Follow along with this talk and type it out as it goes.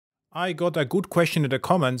I got a good question in the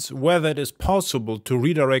comments whether it is possible to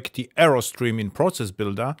redirect the error stream in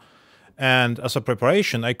ProcessBuilder. And as a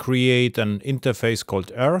preparation, I create an interface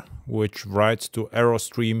called err, which writes to error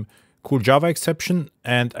stream cool Java exception.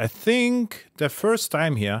 And I think the first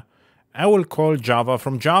time here, I will call Java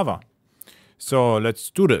from Java. So let's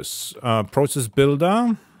do this.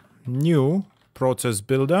 ProcessBuilder, new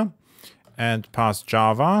ProcessBuilder, and pass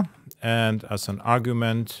Java, and as an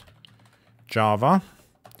argument, Java.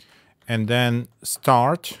 And then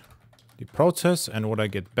start the process, and what I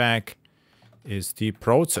get back is the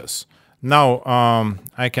process. Now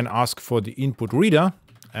I can ask for the input reader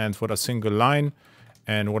and for the single line,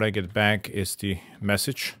 and what I get back is the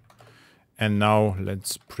message. And now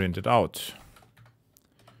let's print it out.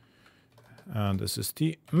 And this is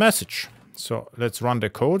the message. So let's run the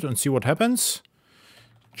code and see what happens.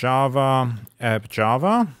 Java app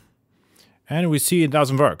Java, and we see it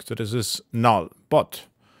doesn't work. So this is null. But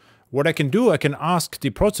what I can do, I can ask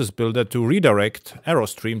the ProcessBuilder to redirect error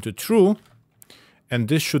stream to true, and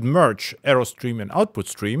this should merge error stream and output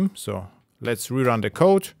stream. So let's rerun the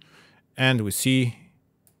code, and we see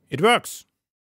it works.